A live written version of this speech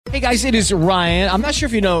Hey guys, it is Ryan. I'm not sure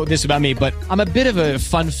if you know this about me, but I'm a bit of a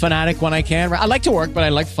fun fanatic when I can. I like to work, but I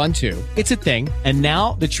like fun too. It's a thing. And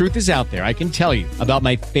now the truth is out there. I can tell you about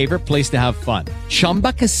my favorite place to have fun.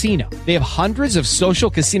 Chumba Casino. They have hundreds of social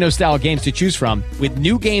casino style games to choose from with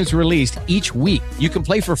new games released each week. You can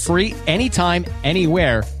play for free anytime,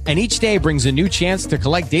 anywhere. And each day brings a new chance to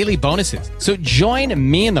collect daily bonuses. So join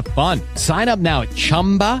me in the fun. Sign up now at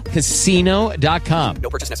ChumbaCasino.com. No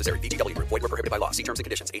purchase necessary. VGW. Void where prohibited by law. See terms and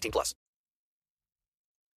conditions. 18+.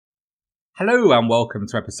 Hello and welcome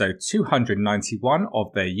to episode 291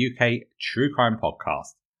 of the UK True Crime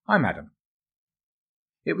Podcast. I'm Adam.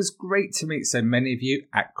 It was great to meet so many of you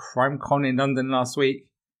at CrimeCon in London last week,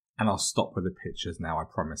 and I'll stop with the pictures now, I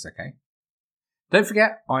promise, okay? Don't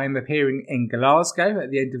forget, I am appearing in Glasgow at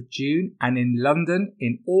the end of June and in London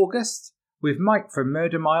in August with Mike from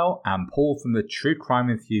Murder Mile and Paul from the True Crime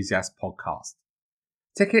Enthusiast podcast.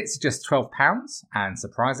 Tickets are just £12 and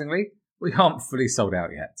surprisingly, we aren't fully sold out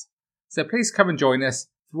yet. So please come and join us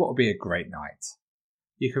for what will be a great night.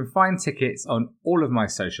 You can find tickets on all of my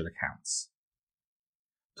social accounts.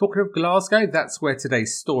 Talking of Glasgow, that's where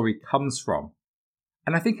today's story comes from.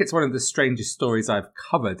 And I think it's one of the strangest stories I've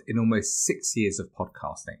covered in almost 6 years of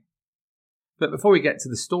podcasting. But before we get to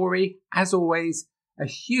the story, as always, a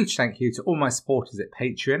huge thank you to all my supporters at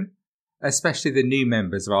Patreon, especially the new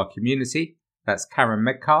members of our community. That's Karen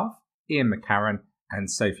Metcalf, Ian McCarran, and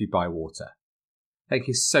Sophie Bywater. Thank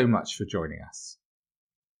you so much for joining us.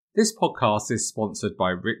 This podcast is sponsored by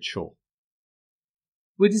Ritual.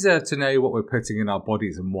 We deserve to know what we're putting in our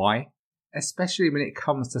bodies and why, especially when it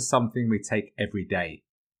comes to something we take every day.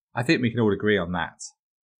 I think we can all agree on that.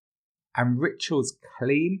 And Ritual's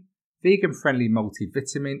clean, vegan-friendly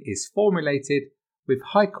multivitamin is formulated with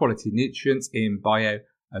high-quality nutrients in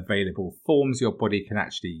bioavailable forms your body can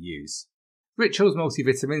actually use. Ritual's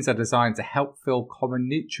multivitamins are designed to help fill common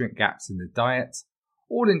nutrient gaps in the diet,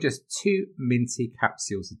 all in just 2 minty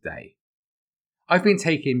capsules a day. I've been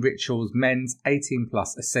taking Ritual's Men's 18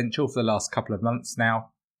 Plus Essential for the last couple of months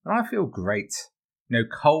now, and I feel great. No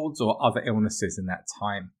colds or other illnesses in that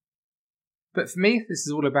time. But for me, this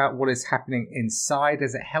is all about what is happening inside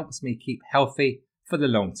as it helps me keep healthy for the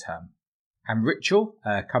long term. And Ritual,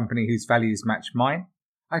 a company whose values match mine,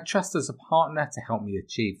 I trust as a partner to help me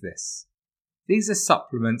achieve this. These are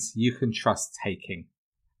supplements you can trust taking.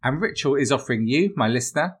 And Ritual is offering you, my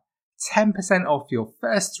listener, 10% off your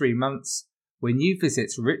first 3 months when you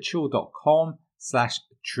visit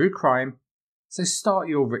ritual.com/truecrime. So start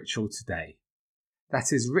your ritual today.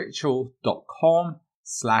 That is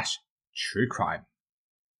ritual.com/truecrime.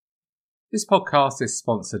 This podcast is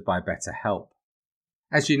sponsored by BetterHelp.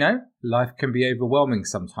 As you know, life can be overwhelming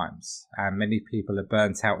sometimes, and many people are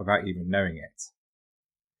burnt out without even knowing it.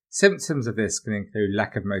 Symptoms of this can include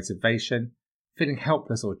lack of motivation, feeling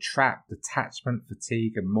helpless or trapped, detachment,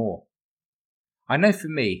 fatigue, and more. I know for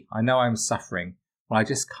me, I'm suffering when I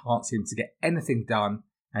just can't seem to get anything done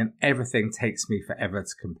and everything takes me forever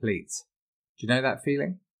to complete. Do you know that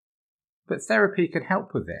feeling? But therapy can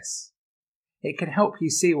help with this. It can help you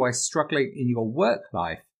see why struggling in your work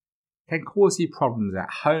life can cause you problems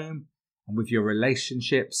at home and with your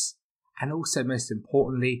relationships, and also most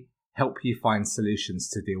importantly, help you find solutions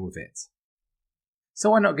to deal with it.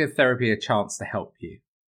 So why not give therapy a chance to help you?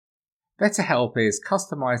 BetterHelp is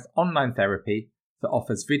customized online therapy that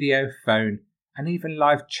offers video, phone, and even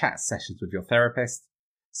live chat sessions with your therapist,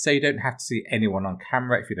 so you don't have to see anyone on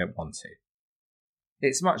camera if you don't want to.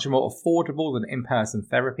 It's much more affordable than in-person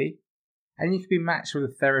therapy, and you can be matched with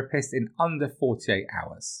a therapist in under 48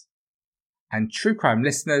 hours. And True Crime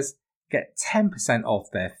listeners get 10% off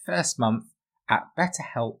their first month at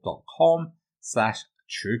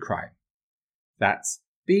betterhelp.com/truecrime. That's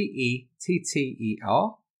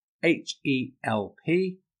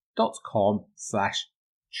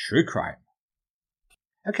betterhelp.com/truecrime.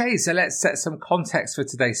 Okay, so let's set some context for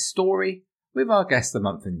today's story with our Guess the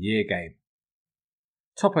Month and Year game.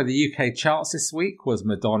 Top of the UK charts this week was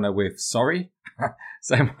Madonna with Sorry.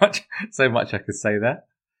 so much I could say there.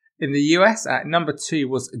 In the US, at number 2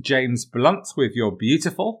 was James Blunt with You're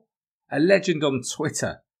Beautiful, a legend on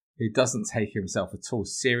Twitter who doesn't take himself at all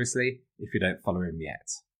seriously if you don't follow him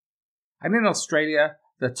yet. And in Australia,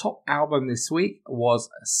 the top album this week was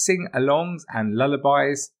Sing-Alongs and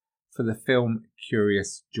Lullabies for the film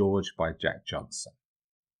Curious George by Jack Johnson.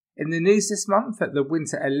 In the news this month, at the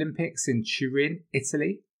Winter Olympics in Turin,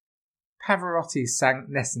 Italy, Pavarotti sang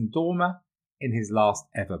Nessun Dorma in his last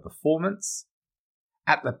ever performance.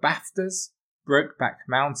 At the BAFTAs, Brokeback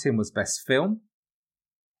Mountain was Best Film.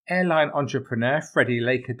 Airline entrepreneur Freddie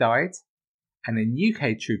Laker died. And in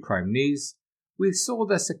UK true crime news, we saw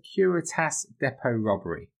the Securitas depot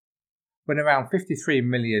robbery, when around £53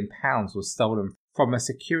 million was stolen from a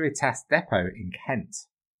Securitas depot in Kent.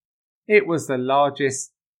 It was the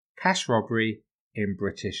largest cash robbery in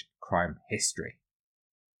British crime history.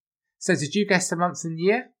 So did you guess the month and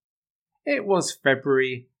year? It was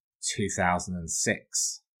February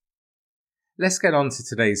 2006. Let's get on to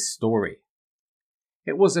today's story.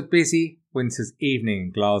 It was a busy winter's evening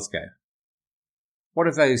in Glasgow. One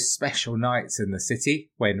of those special nights in the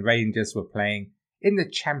city when Rangers were playing in the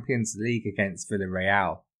Champions League against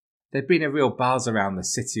Villarreal. There'd been a real buzz around the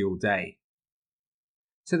city all day.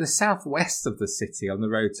 To the southwest of the city on the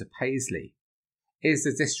road to Paisley is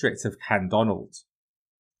the district of Candonald.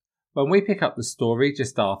 When we pick up the story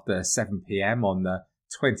just after 7 p.m. on the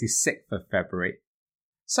 26th of February,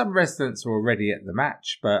 some residents were already at the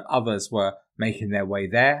match, but others were making their way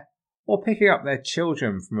there or picking up their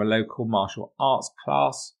children from a local martial arts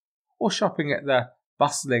class or shopping at the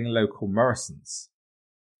bustling local Morrison's.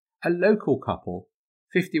 A local couple,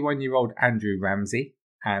 51-year-old Andrew Ramsey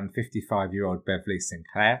and 55-year-old Beverly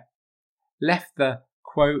Sinclair, left the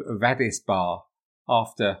Quo Vadis bar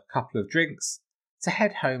after a couple of drinks to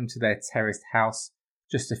head home to their terraced house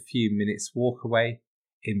just a few minutes walk away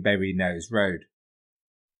in Berry Nose Road.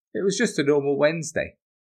 It was just a normal Wednesday,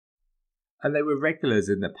 and they were regulars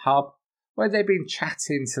in the pub where they'd been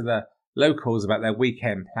chatting to the locals about their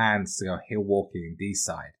weekend plans to go hill walking in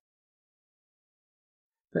Deeside.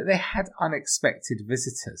 But they had unexpected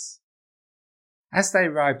visitors. As they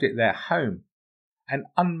arrived at their home, an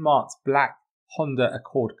unmarked black Honda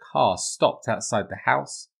Accord car stopped outside the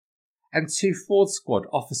house, and two fraud squad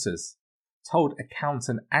officers told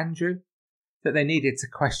accountant Andrew that they needed to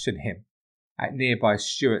question him at nearby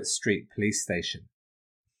Stewart Street police station.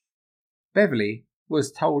 Beverly was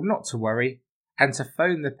told not to worry and to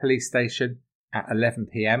phone the police station at 11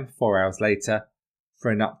 p.m, 4 hours later,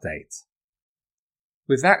 for an update.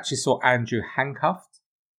 With that, she saw Andrew handcuffed,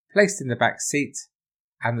 placed in the back seat,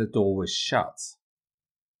 and the door was shut.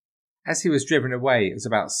 As he was driven away, it was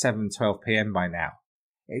about 7:12 p.m. by now.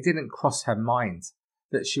 It didn't cross her mind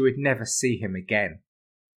that she would never see him again.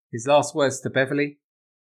 His last words to Beverly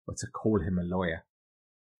were to call him a lawyer.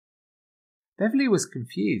 Beverly was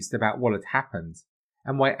confused about what had happened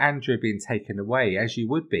and why Andrew had been taken away, as you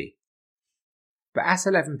would be. But at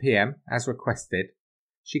 11 p.m, as requested,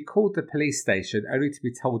 she called the police station only to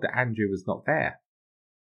be told that Andrew was not there.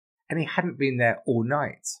 And he hadn't been there all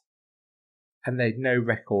night. And they'd no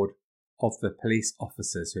record of the police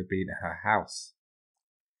officers who had been at her house.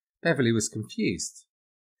 Beverly was confused.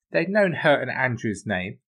 They'd known her and Andrew's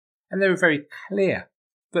name, and they were very clear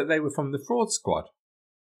that they were from the fraud squad.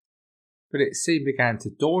 But it soon began to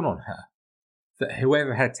dawn on her that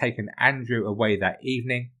whoever had taken Andrew away that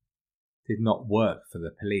evening did not work for the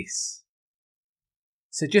police.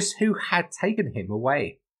 So just who had taken him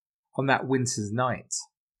away on that winter's night?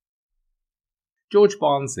 George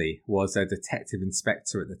Barnsley was a detective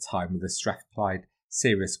inspector at the time with the Strathclyde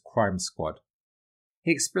Serious Crime Squad.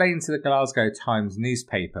 He explained to the Glasgow Times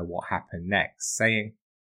newspaper what happened next, saying,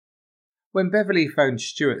 "When Beverly phoned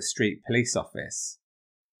Stewart Street Police Office,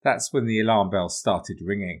 that's when the alarm bells started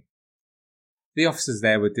ringing. The officers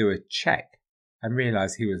there would do a check and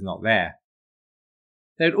realise he was not there.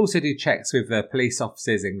 They would also do checks with the police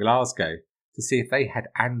officers in Glasgow to see if they had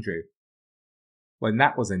Andrew. When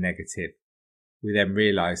that was a negative, we then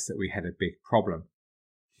realised that we had a big problem.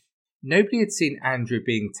 Nobody had seen Andrew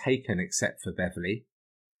being taken except for Beverly,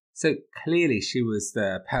 so clearly she was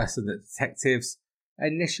the person that detectives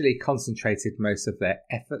initially concentrated most of their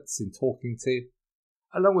efforts in talking to,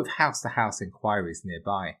 along with house-to-house inquiries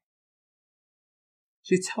nearby.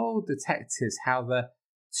 She told detectives how the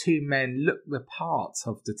two men looked the part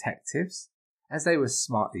of detectives, as they were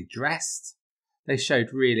smartly dressed, they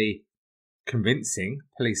showed really convincing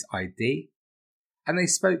police ID, and they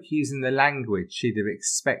spoke using the language she'd have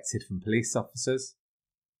expected from police officers.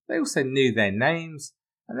 They also knew their names,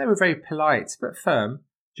 and they were very polite but firm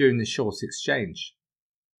during the short exchange.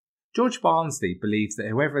 George Barnsley believes that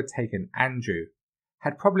whoever had taken Andrew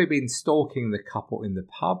had probably been stalking the couple in the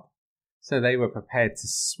pub, so they were prepared to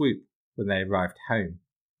swoop when they arrived home.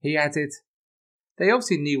 He added, they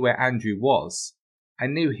obviously knew where Andrew was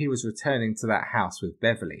and knew he was returning to that house with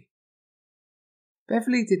Beverly.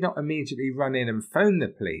 Beverly did not immediately run in and phone the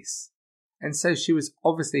police, and so she was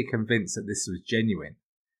obviously convinced that this was genuine.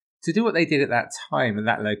 To do what they did at that time and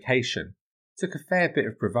that location took a fair bit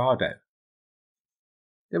of bravado.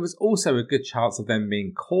 There was also a good chance of them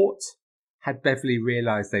being caught had Beverly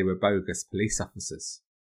realised they were bogus police officers.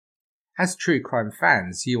 As true crime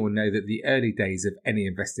fans, you will know that the early days of any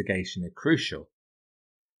investigation are crucial.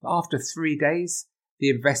 But after 3 days, the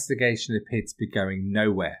investigation appeared to be going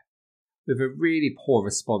nowhere, with a really poor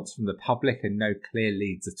response from the public and no clear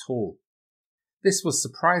leads at all. This was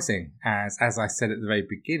surprising as I said at the very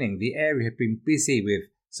beginning, the area had been busy with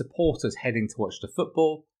supporters heading to watch the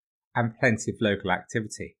football and plenty of local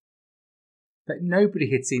activity. But nobody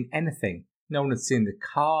had seen anything. No one had seen the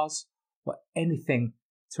cars or anything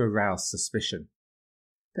to arouse suspicion.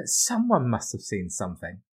 But someone must have seen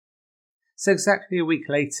something. So exactly a week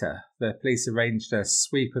later, the police arranged a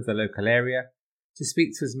sweep of the local area to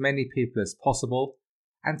speak to as many people as possible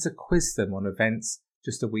and to quiz them on events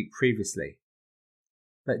just a week previously.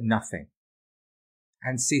 But nothing.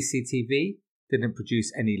 And CCTV didn't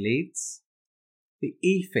produce any leads. The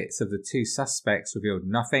e-fits of the two suspects revealed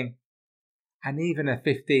nothing, and even a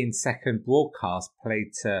 15-second broadcast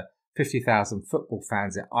played to 50,000 football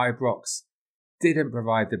fans at Ibrox didn't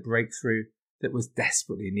provide the breakthrough that was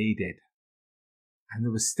desperately needed. And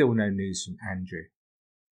there was still no news from Andrew.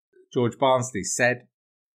 George Barnsley said,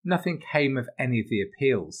 "Nothing came of any of the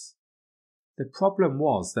appeals. The problem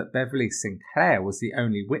was that Beverly Sinclair was the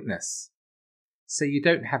only witness, so you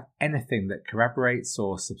don't have anything that corroborates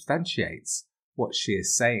or substantiates what she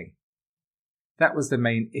is saying. That was the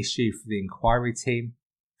main issue for the inquiry team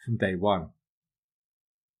from day one."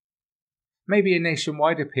 Maybe a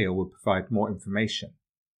nationwide appeal would provide more information.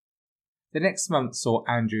 The next month saw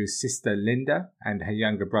Andrew's sister Linda and her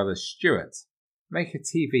younger brother Stuart make a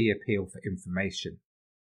TV appeal for information.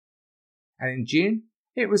 And in June,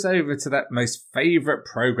 it was over to that most favourite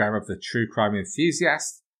programme of the true crime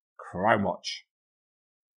enthusiast, Crime Watch.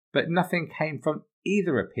 But nothing came from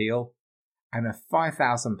either appeal, and a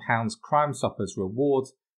 £5,000 Crime Stoppers reward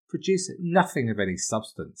produced nothing of any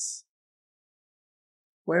substance.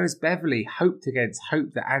 Whereas Beverly hoped against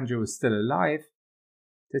hope that Andrew was still alive,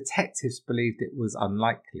 detectives believed it was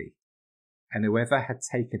unlikely, and whoever had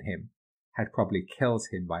taken him had probably killed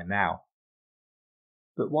him by now.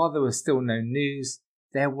 But while there was still no news,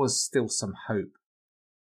 there was still some hope.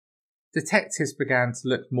 Detectives began to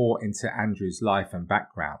look more into Andrew's life and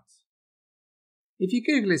background. If you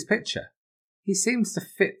Google his picture, he seems to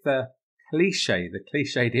fit the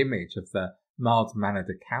cliched image of the mild-mannered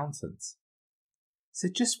accountant. So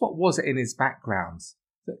just what was it in his background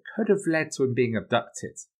that could have led to him being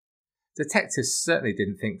abducted? Detectives certainly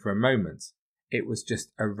didn't think for a moment it was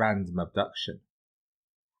just a random abduction.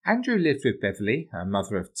 Andrew lived with Beverly, a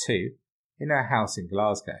mother of two, in her house in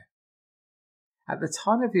Glasgow. At the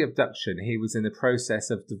time of the abduction, he was in the process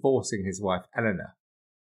of divorcing his wife Eleanor.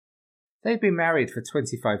 They'd been married for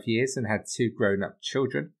 25 years and had two grown-up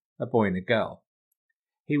children, a boy and a girl.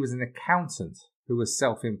 He was an accountant who was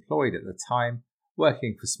self-employed at the time,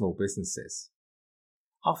 working for small businesses.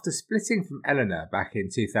 After splitting from Eleanor back in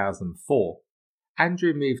 2004,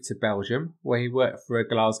 Andrew moved to Belgium, where he worked for a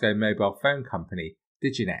Glasgow mobile phone company,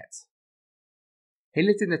 Diginet. He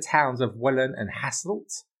lived in the towns of Welland and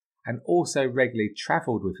Hasselt, and also regularly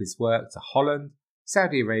travelled with his work to Holland,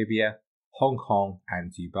 Saudi Arabia, Hong Kong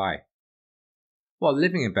and Dubai. While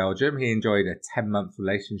living in Belgium, he enjoyed a 10-month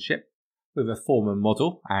relationship with a former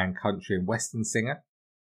model and country and western singer.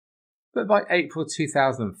 But by April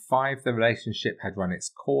 2005, the relationship had run its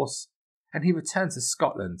course, and he returned to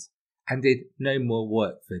Scotland and did no more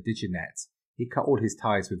work for Diginet. He cut all his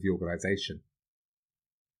ties with the organisation.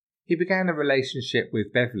 He began a relationship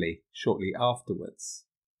with Beverly shortly afterwards.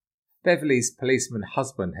 Beverly's policeman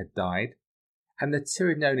husband had died, and the two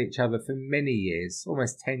had known each other for many years,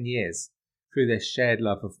 almost 10 years, through their shared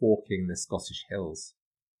love of walking the Scottish hills.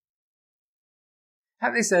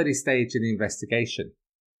 At this early stage in the investigation,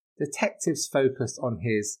 detectives focused on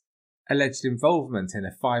his alleged involvement in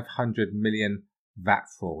a 500 million VAT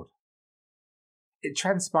fraud. It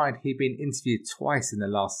transpired he'd been interviewed twice in the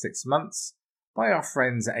last 6 months by our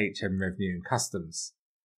friends at HM Revenue and Customs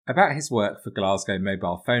about his work for Glasgow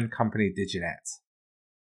mobile phone company Diginet.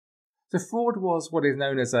 The fraud was what is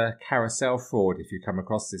known as a carousel fraud, if you've come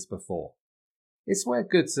across this before. It's where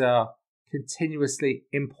goods are continuously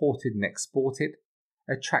imported and exported,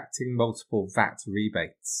 attracting multiple VAT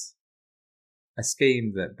rebates. A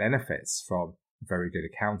scheme that benefits from a very good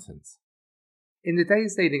accountant. In the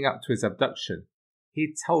days leading up to his abduction,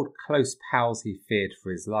 he'd told close pals he feared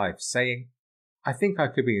for his life, saying, "I think I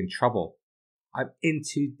could be in trouble. I'm in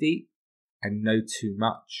too deep and know too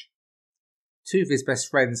much." Two of his best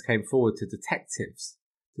friends came forward to detectives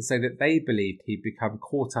to say that they believed he'd become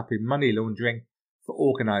caught up in money laundering for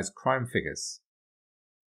organised crime figures.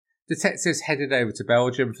 Detectives headed over to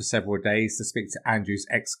Belgium for several days to speak to Andrew's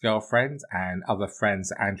ex-girlfriend and other friends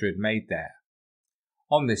that Andrew had made there.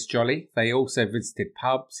 On this jolly, they also visited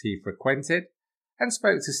pubs he frequented and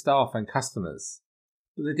spoke to staff and customers.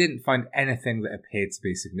 but they didn't find anything that appeared to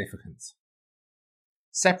be significant.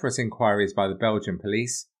 Separate inquiries by the Belgian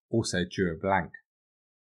police also drew a blank.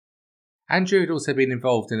 Andrew had also been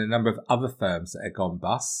involved in a number of other firms that had gone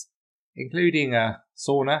bust, including a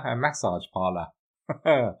sauna and massage parlour.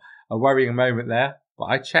 A worrying moment there, but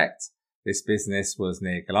I checked. This business was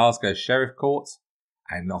near Glasgow Sheriff Court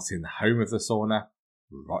and not in the home of the sauna,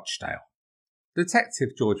 Rochdale. Detective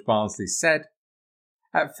George Barnsley said,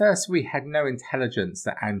 "At first we had no intelligence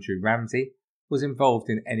that Andrew Ramsey was involved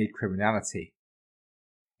in any criminality.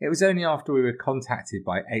 It was only after we were contacted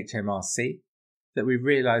by HMRC that we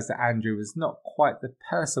realised that Andrew was not quite the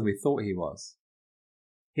person we thought he was.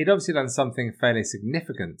 He'd obviously done something fairly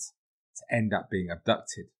significant to end up being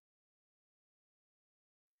abducted."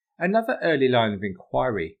 Another early line of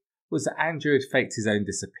inquiry was that Andrew had faked his own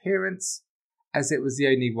disappearance, as it was the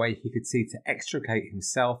only way he could see to extricate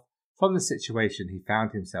himself from the situation he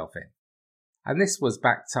found himself in. And this was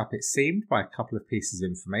backed up, it seemed, by a couple of pieces of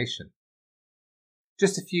information.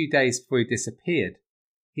 Just a few days before he disappeared,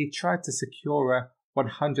 he tried to secure a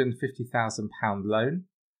 £150,000 loan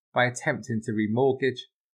by attempting to remortgage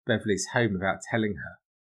Beverly's home without telling her.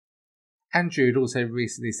 Andrew had also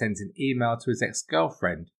recently sent an email to his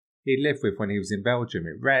ex-girlfriend he lived with when he was in Belgium.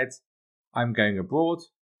 It read, "I'm going abroad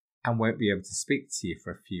and won't be able to speak to you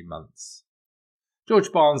for a few months."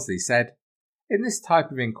 George Barnsley said, "In this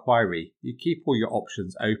type of inquiry, you keep all your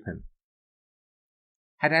options open."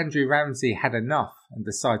 Had Andrew Ramsey had enough and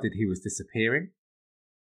decided he was disappearing?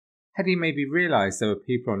 Had he maybe realised there were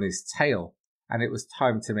people on his tail and it was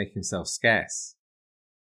time to make himself scarce?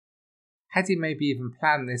 Had he maybe even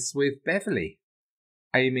planned this with Beverly,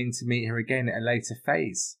 aiming to meet her again at a later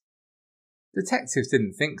phase? Detectives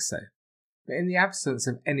didn't think so, but in the absence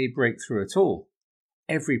of any breakthrough at all,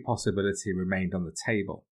 every possibility remained on the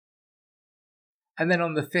table. And then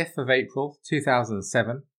on the 5th of April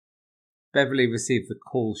 2007, Beverly received the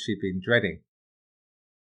call she'd been dreading.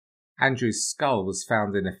 Andrew's skull was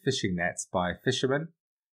found in a fishing net by a fisherman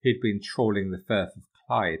who'd been trawling the Firth of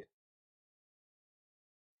Clyde.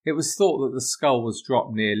 It was thought that the skull was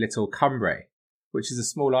dropped near Little Cumbrae, which is a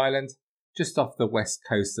small island just off the west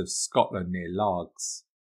coast of Scotland near Largs.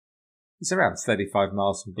 It's around 35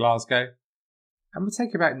 miles from Glasgow and would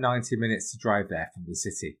take about 90 minutes to drive there from the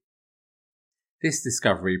city. This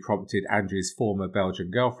discovery prompted Andrew's former Belgian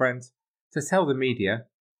girlfriend to tell the media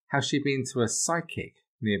how she'd been to a psychic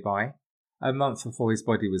nearby a month before his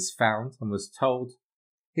body was found and was told,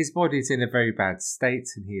 "His body's in a very bad state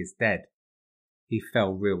and he is dead. He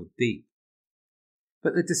fell real deep."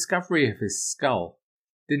 But the discovery of his skull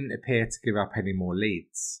didn't appear to give up any more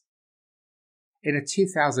leads. In a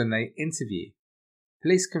 2008 interview,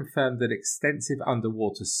 police confirmed that extensive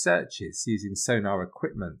underwater searches using sonar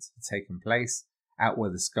equipment had taken place out where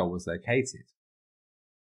the skull was located.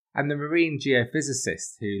 And the marine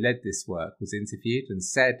geophysicist who led this work was interviewed and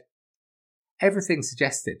said, "Everything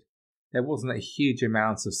suggested there wasn't a huge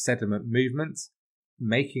amount of sediment movement,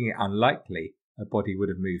 making it unlikely a body would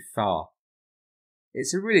have moved far.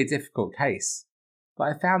 It's a really difficult case, but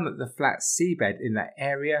I found that the flat seabed in that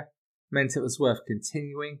area meant it was worth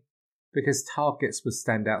continuing because targets would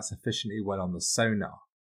stand out sufficiently well on the sonar."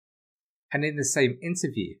 And in the same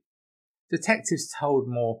interview, detectives told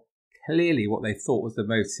more clearly what they thought was the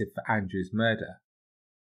motive for Andrew's murder.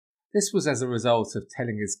 This was as a result of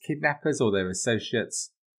telling his kidnappers or their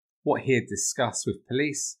associates what he had discussed with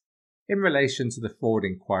police in relation to the fraud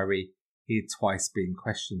inquiry he had twice been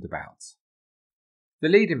questioned about. The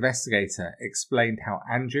lead investigator explained how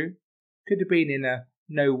Andrew could have been in a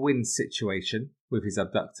no-win situation with his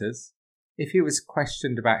abductors if he was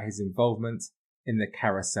questioned about his involvement in the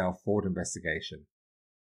carousel fraud investigation.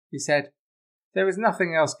 He said, "There is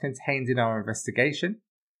nothing else contained in our investigation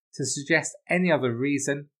to suggest any other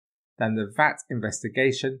reason than the VAT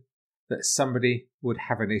investigation that somebody would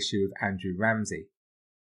have an issue with Andrew Ramsey.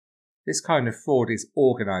 This kind of fraud is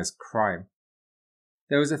organised crime.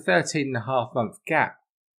 There was a 13.5-month gap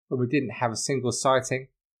when we didn't have a single sighting,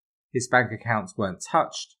 his bank accounts weren't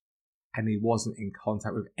touched, and he wasn't in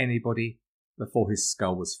contact with anybody before his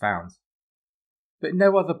skull was found. But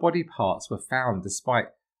no other body parts were found despite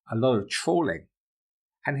a lot of trawling,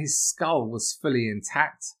 and his skull was fully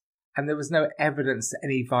intact, and there was no evidence that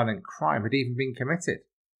any violent crime had even been committed."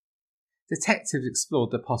 Detectives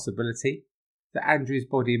explored the possibility that Andrew's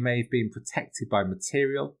body may have been protected by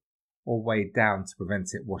material or weighed down to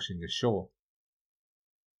prevent it washing ashore.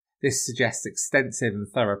 This suggests extensive and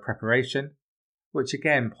thorough preparation, which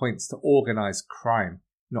again points to organised crime,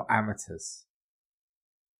 not amateurs.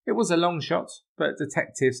 It was a long shot, but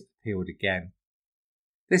detectives appealed again.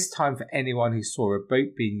 This time for anyone who saw a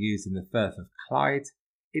boat being used in the Firth of Clyde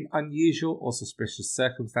in unusual or suspicious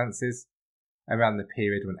circumstances around the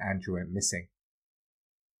period when Andrew went missing.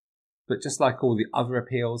 But just like all the other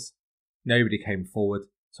appeals, nobody came forward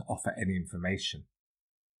to offer any information.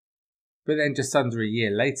 But then just under a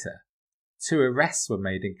year later, 2 arrests were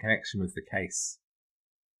made in connection with the case.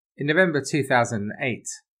 In November 2008,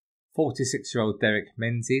 46-year-old Derek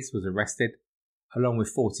Menzies was arrested, along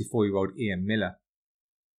with 44-year-old Ian Miller.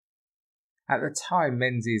 At the time,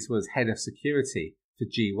 Menzies was head of security for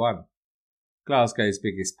G1, Glasgow's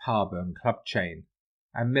biggest pub and club chain,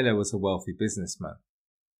 and Miller was a wealthy businessman.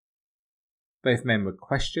 Both men were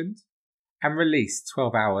questioned and released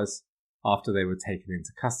 12 hours after they were taken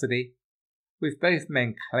into custody, with both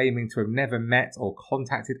men claiming to have never met or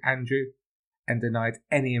contacted Andrew and denied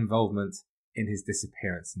any involvement in his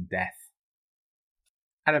disappearance and death.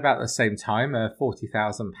 At about the same time, a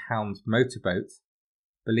 £40,000 motorboat,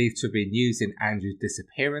 believed to have been used in Andrew's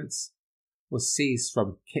disappearance, was seized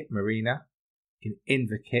from Kip Marina in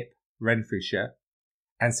Inverkip, Renfrewshire,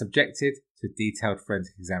 and subjected to detailed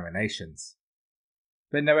forensic examinations.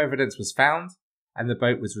 But no evidence was found, and the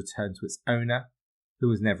boat was returned to its owner, who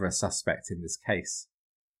was never a suspect in this case.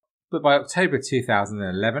 But by October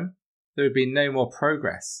 2011, there had been no more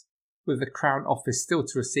progress, with the Crown Office still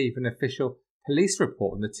to receive an official police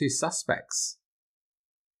report on the 2 suspects.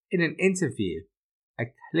 In an interview, a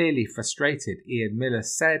clearly frustrated Ian Miller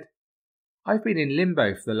said, "I've been in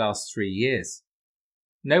limbo for the last 3 years.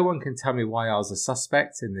 No one can tell me why I was a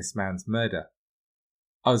suspect in this man's murder.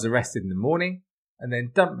 I was arrested in the morning and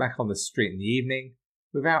then dumped back on the street in the evening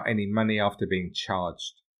without any money after being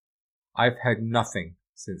charged. I've heard nothing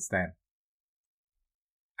since then."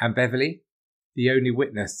 And Beverly, the only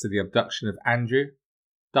witness to the abduction of Andrew,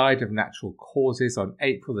 died of natural causes on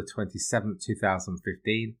April the 27th,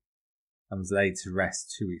 2015, and was laid to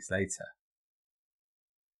rest 2 weeks later.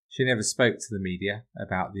 She never spoke to the media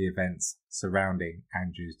about the events surrounding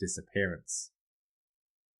Andrew's disappearance.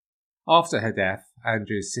 After her death,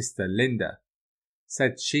 Andrew's sister Linda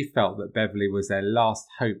said she felt that Beverly was their last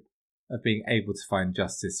hope of being able to find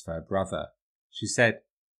justice for her brother. She said,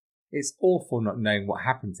 "It's awful not knowing what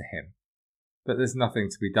happened to him, but there's nothing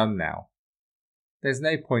to be done now. There's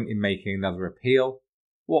no point in making another appeal.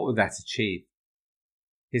 What would that achieve?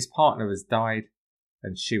 His partner has died,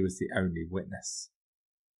 and she was the only witness."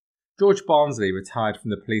 George Barnsley retired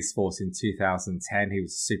from the police force in 2010. He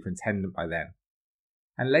was a superintendent by then,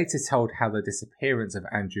 and later told how the disappearance of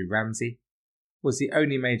Andrew Ramsey was the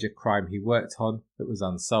only major crime he worked on that was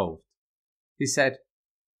unsolved. He said,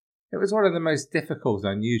 "It was one of the most difficult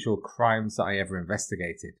and unusual crimes that I ever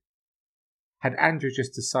investigated. Had Andrew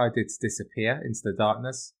just decided to disappear into the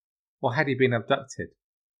darkness, or had he been abducted?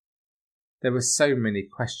 There were so many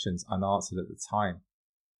questions unanswered at the time,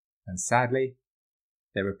 and sadly,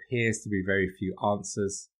 there appears to be very few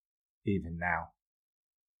answers even now."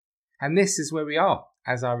 And this is where we are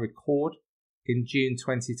as I record in June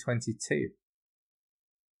 2022.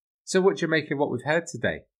 So what do you make of what we've heard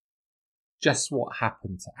today? Just what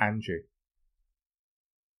happened to Andrew?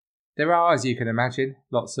 There are, as you can imagine,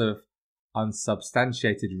 lots of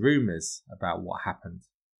unsubstantiated rumours about what happened.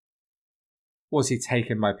 Was he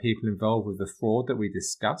taken by people involved with the fraud that we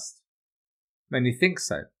discussed? Many think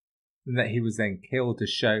so, and that he was then killed to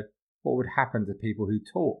show what would happen to people who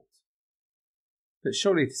talked. But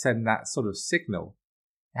surely to send that sort of signal,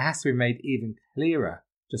 it has to be made even clearer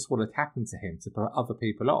just what had happened to him to put other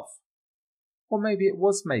people off. Or maybe it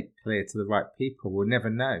was made clear to the right people, we'll never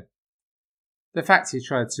know. The fact he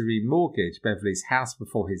tried to remortgage Beverly's house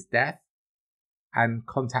before his death and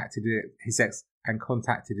contacted his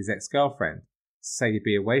ex-girlfriend to say he'd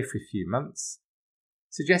be away for a few months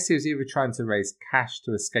suggests he was either trying to raise cash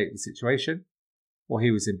to escape the situation or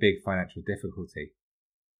he was in big financial difficulty.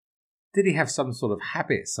 Did he have some sort of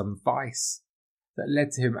habit, some vice, that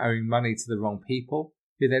led to him owing money to the wrong people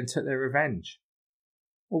who then took their revenge?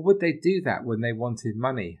 Or would they do that when they wanted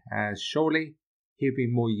money, as surely he would be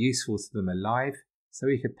more useful to them alive so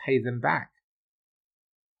he could pay them back?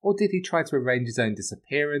 Or did he try to arrange his own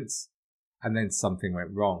disappearance and then something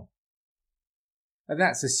went wrong? And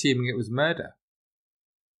that's assuming it was murder.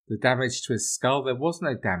 The damage to his skull, there was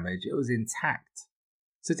no damage, it was intact.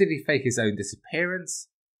 So did he fake his own disappearance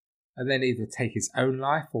and then either take his own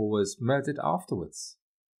life or was murdered afterwards?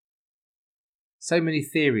 So many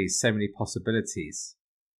theories, so many possibilities.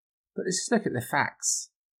 But let's just look at the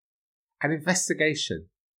facts. An investigation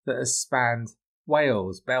that has spanned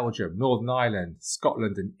Wales, Belgium, Northern Ireland,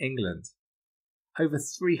 Scotland and England. Over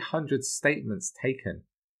 300 statements taken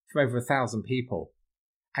from over 1,000 people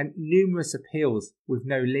and numerous appeals with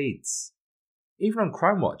no leads. Even on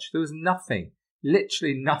Crime Watch, there was nothing,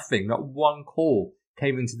 literally nothing, not one call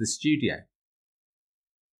came into the studio.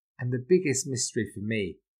 And the biggest mystery for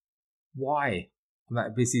me, why on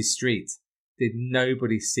that busy street did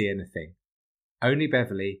nobody see anything? Only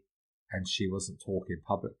Beverly, and she wasn't talking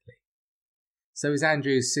publicly. So is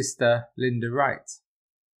Andrew's sister Linda right?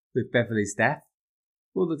 With Beverly's death,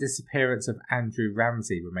 will the disappearance of Andrew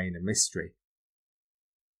Ramsey remain a mystery?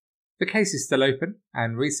 The case is still open,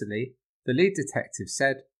 and recently, the lead detective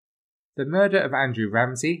said, "The murder of Andrew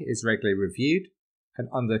Ramsey is regularly reviewed and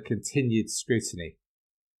under continued scrutiny.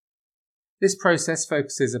 This process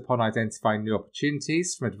focuses upon identifying new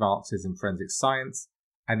opportunities from advances in forensic science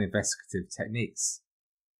and investigative techniques.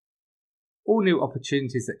 All new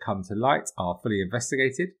opportunities that come to light are fully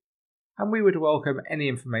investigated, and we would welcome any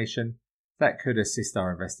information that could assist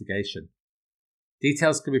our investigation.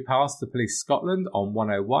 Details can be passed to Police Scotland on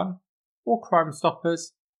 101 or Crime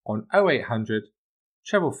Stoppers on 0800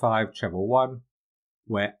 555 111,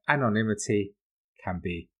 where anonymity can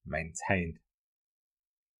be maintained."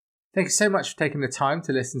 Thank you so much for taking the time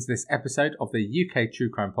to listen to this episode of the UK True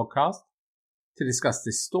Crime Podcast. To discuss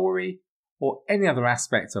this story or any other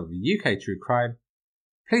aspect of UK true crime,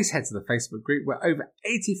 please head to the Facebook group where over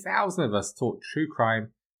 80,000 of us talk true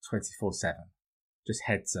crime 24/7. Just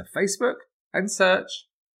head to Facebook and search,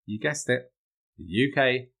 you guessed it,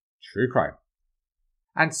 UK True Crime.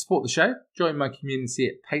 And to support the show, join my community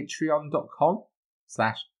at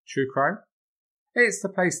patreon.com/truecrime. It's the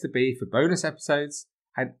place to be for bonus episodes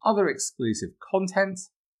and other exclusive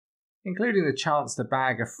content, including the chance to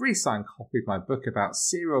bag a free signed copy of my book about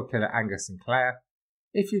serial killer Angus Sinclair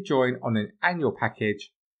if you join on an annual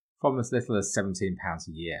package from as little as £17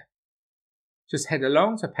 a year. Just head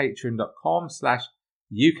along to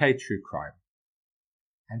patreon.com/UKTrueCrime.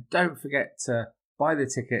 And don't forget to buy the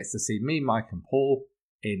tickets to see me, Mike and Paul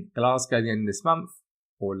in Glasgow at the end of this month,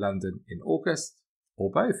 or London in August,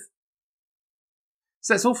 or both.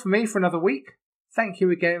 So that's all for me for another week. Thank you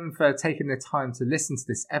again for taking the time to listen to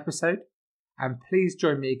this episode, and please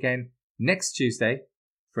join me again next Tuesday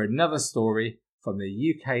for another story from the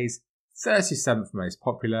UK's 37th most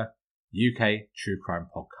popular UK True Crime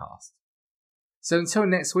podcast. So until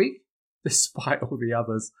next week, despite all the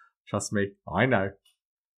others, trust me, I know,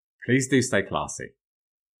 please do stay classy.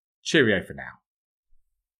 Cheerio for now.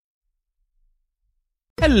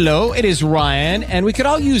 Hello, it is Ryan, and we could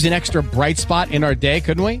all use an extra bright spot in our day,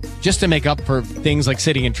 couldn't we? Just to make up for things like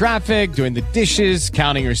sitting in traffic, doing the dishes,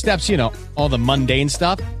 counting your steps, all the mundane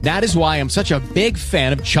stuff. That is why I'm such a big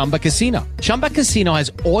fan of Chumba Casino. Chumba Casino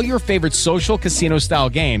has all your favorite social casino-style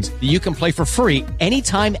games that you can play for free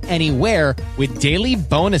anytime, anywhere with daily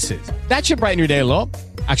bonuses. That should brighten your day a little.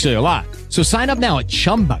 Actually, a lot. So sign up now at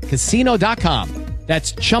ChumbaCasino.com.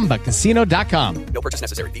 That's ChumbaCasino.com. No purchase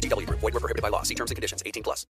necessary. VGW Group. Void where prohibited by law. See terms and conditions. 18+.